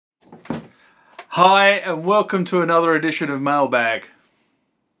Hi and welcome to another edition of Mailbag.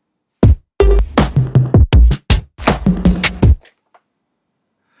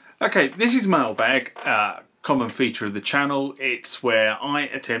 Okay, this is Mailbag, common feature of the channel. It's where I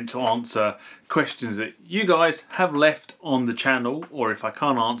attempt to answer questions that you guys have left on the channel, or if I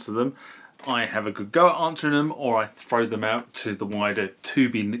can't answer them, I have a good go at answering them, or I throw them out to the wider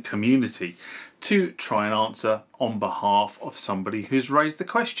Tubi community to try and answer on behalf of somebody who's raised the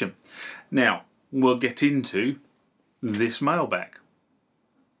question. Now, we'll get into this mailbag.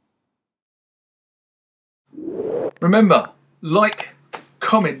 Remember, like,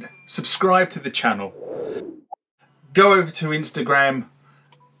 comment, subscribe to the channel. Go over to Instagram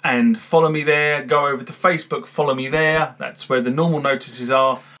and follow me there. Go over to Facebook, follow me there. That's where the normal notices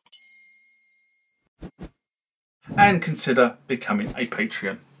are. And consider becoming a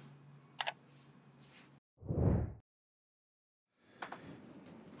Patreon.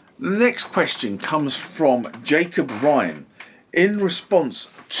 The next question comes from Jacob Ryan in response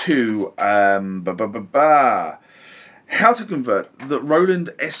to how to convert the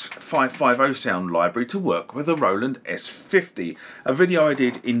Roland S-550 sound library to work with a Roland S-50, a video I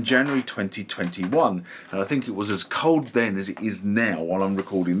did in January 2021, and I think it was as cold then as it is now while I'm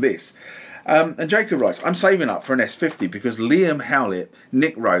recording this. And Jacob writes, I'm saving up for an S-50 because Liam Howlett,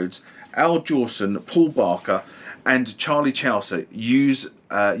 Nick Rhodes, Al Jawson, Paul Barker and Charlie Chaucer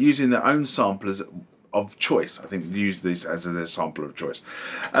using their own samplers of choice. I think use this as their sampler of choice.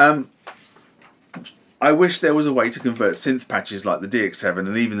 I wish there was a way to convert synth patches like the DX7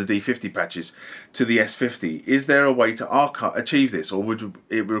 and even the D50 patches to the S50. Is there a way to achieve this, or would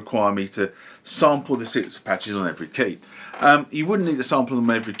it require me to sample the synth patches on every key? You wouldn't need to sample them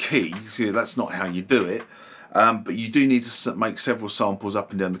on every key, so that's not how you do it. But you do need to make several samples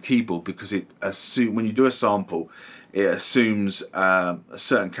up and down the keyboard, because when you do a sample, it assumes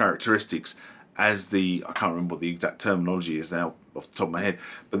certain characteristics as I can't remember what the exact terminology is now off the top of my head,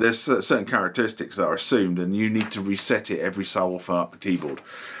 but there's certain characteristics that are assumed and you need to reset it every so often up the keyboard.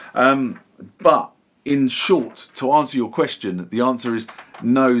 But in short, to answer your question, the answer is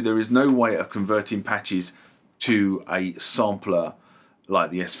no, there is no way of converting patches to a sampler like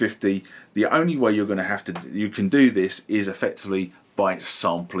the S50. The only way you can do this is effectively by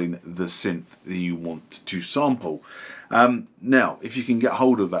sampling the synth that you want to sample. Now, if you can get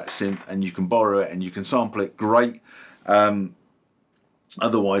hold of that synth and you can borrow it and you can sample it, great.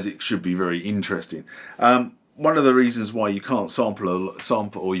 Otherwise, it should be very interesting. One of the reasons why you can't sample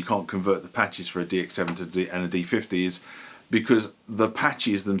or you can't convert the patches for a DX7 and a D50 is because the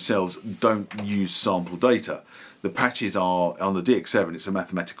patches themselves don't use sample data. The patches are, on the DX7, it's a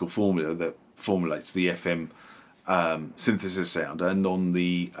mathematical formula that formulates the FM synthesis sound, and on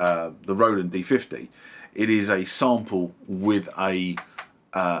the Roland D50, it is a sample with an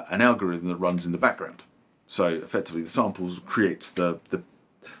algorithm that runs in the background. So effectively, the sample creates the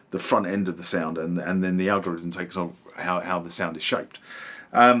front end of the sound, and then the algorithm takes on how the sound is shaped.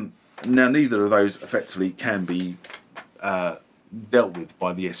 Now, neither of those effectively can be dealt with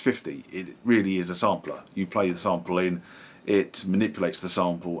by the S50. It really is a sampler. You play the sample in, it manipulates the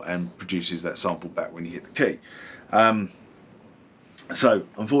sample and produces that sample back when you hit the key. So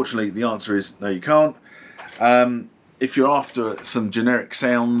unfortunately the answer is no, you can't. If you're after some generic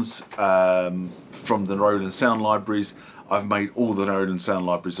sounds from the Roland sound libraries, I've made all the Roland sound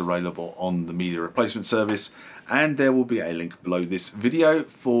libraries available on the media replacement service, and there will be a link below this video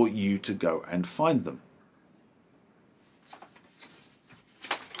for you to go and find them.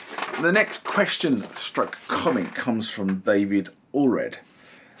 The next question stroke comment comes from David Allred.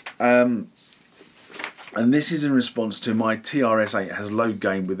 And this is in response to my TRS-8 has low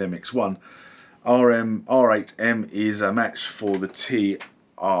gain with MX-1. R8M is a match for the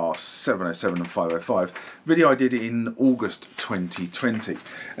TR707 and 505. Video I did in August 2020.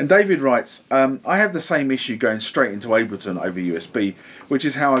 And David writes, I have the same issue going straight into Ableton over USB, which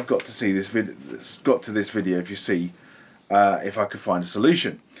is how I got to see this video. If you see, if I could find a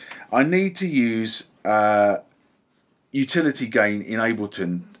solution, I need to use utility gain in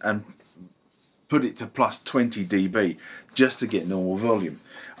Ableton and put it to plus 20 dB just to get normal volume.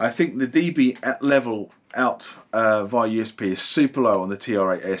 I think the dB at level out via USB is super low on the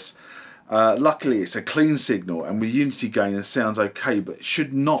TR8S. Luckily it's a clean signal, and with unity gain it sounds okay, but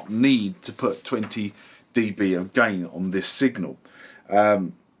should not need to put 20 dB of gain on this signal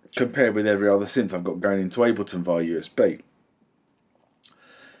compared with every other synth I've got going into Ableton via USB.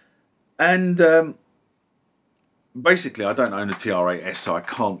 And basically, I don't own a TR8S, so I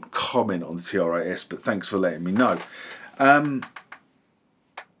can't comment on the TR8S, but thanks for letting me know.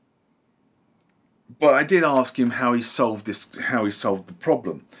 But I did ask him how he solved the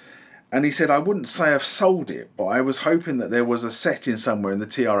problem. And he said, I wouldn't say I've sold it, but I was hoping that there was a setting somewhere in the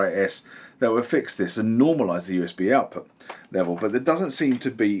TR8S that would fix this and normalise the USB output level, but there doesn't seem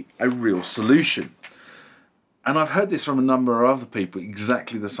to be a real solution. And I've heard this from a number of other people,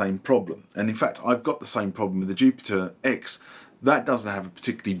 exactly the same problem. And in fact, I've got the same problem with the Jupiter X. That doesn't have a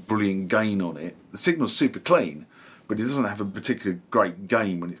particularly brilliant gain on it. The signal's super clean, but it doesn't have a particularly great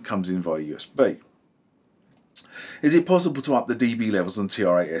gain when it comes in via USB. Is it possible to up the dB levels on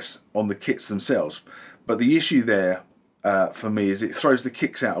TR8S on the kits themselves? But the issue there for me is it throws the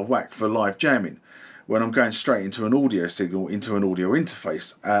kicks out of whack for live jamming when I'm going straight into an audio signal, into an audio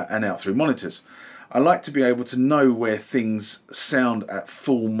interface and out through monitors. I like to be able to know where things sound at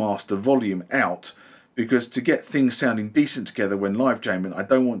full master volume out, because to get things sounding decent together when live jamming, I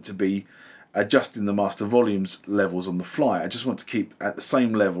don't want to be adjusting the master volumes levels on the fly. I just want to keep at the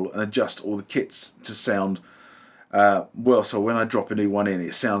same level and adjust all the kits to sound well, so when I drop a new one in,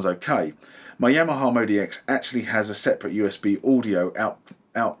 it sounds okay. My Yamaha DX actually has a separate USB audio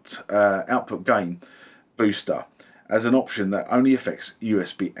output gain booster as an option that only affects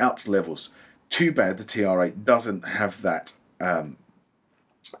USB out levels. Too bad the TR8 doesn't have that at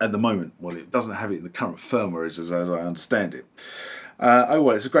the moment. Well, it doesn't have it in the current firmware, as I understand it. Oh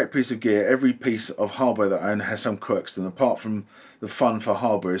well, it's a great piece of gear. Every piece of hardware that I own has some quirks, and apart from the fun for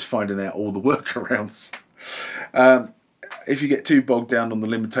hardware is finding out all the workarounds. If you get too bogged down on the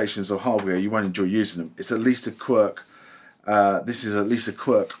limitations of hardware, you won't enjoy using them. It's at least a quirk. This is at least a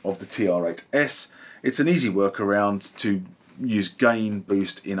quirk of the TR8S. It's an easy workaround to use gain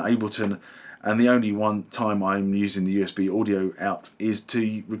boost in Ableton, and the only one time I'm using the USB audio out is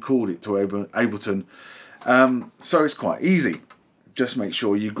to record it to Ableton. So it's quite easy. Just make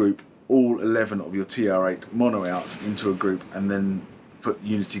sure you group all 11 of your TR8 mono outs into a group and then put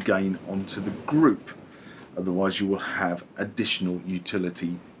unity gain onto the group. Otherwise you will have additional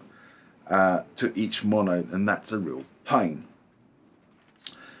utility to each mono, and that's a real pain.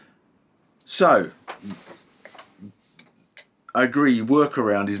 So I agree,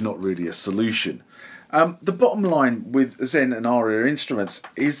 workaround is not really a solution. The bottom line with Zen and Aria instruments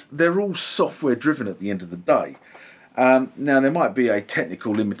is they're all software driven at the end of the day. Now there might be a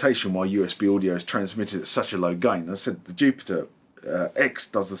technical limitation why USB audio is transmitted at such a low gain. As I said, the Jupiter X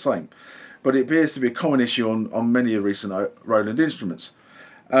does the same, but it appears to be a common issue on many recent Roland instruments.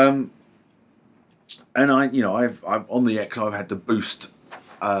 And I've on the X I've had to boost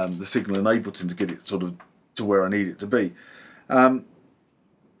the signal in Ableton to get it sort of to where I need it to be.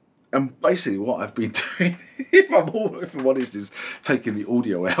 And basically what I've been doing, if I'm honest, is taking the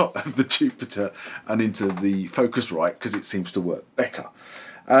audio out of the Jupiter and into the Focusrite because it seems to work better.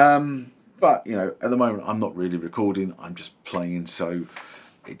 But, you know, at the moment I'm not really recording, I'm just playing, so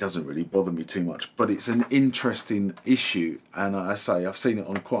it doesn't really bother me too much. But it's an interesting issue, and I say I've seen it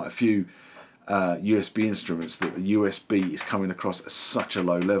on quite a few USB instruments that the USB is coming across at such a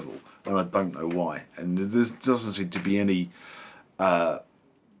low level, and I don't know why. And there doesn't seem to be any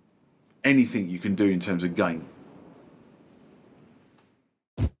anything you can do in terms of gain.